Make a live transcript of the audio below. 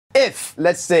if,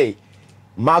 let's say,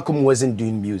 Malcom wasn't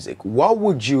doing music, what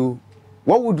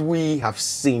would we have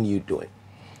seen you doing?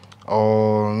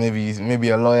 Or maybe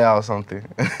a lawyer or something.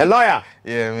 A lawyer?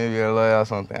 Yeah, maybe a lawyer or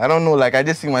something. I don't know. Like, I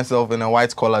just see myself in a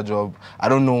white collar job. I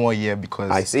don't know what year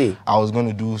because I see. I was going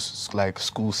to do like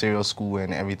serious school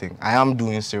and everything. I am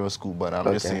doing serious school, but I'm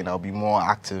just saying I'll be more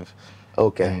active.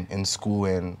 Okay. In school,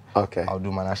 and I'll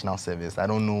do my national service. I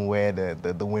don't know where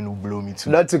the wind will blow me to.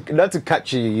 Not to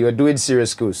catch you. You're doing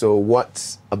serious school. So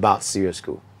what about serious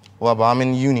school? Well, but I'm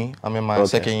in uni. I'm in my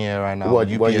second year right now. What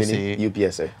UPSA.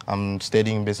 UPSA. I'm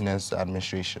studying business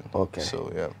administration. Okay.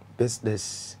 So yeah.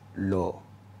 Business law.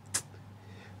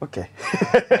 Okay.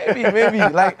 maybe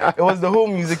like it was the whole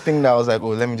music thing that I was like, oh,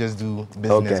 let me just do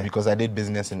business because I did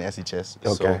business in SHS.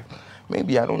 Okay. So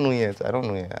maybe I don't know yet. I don't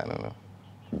know.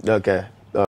 Okay.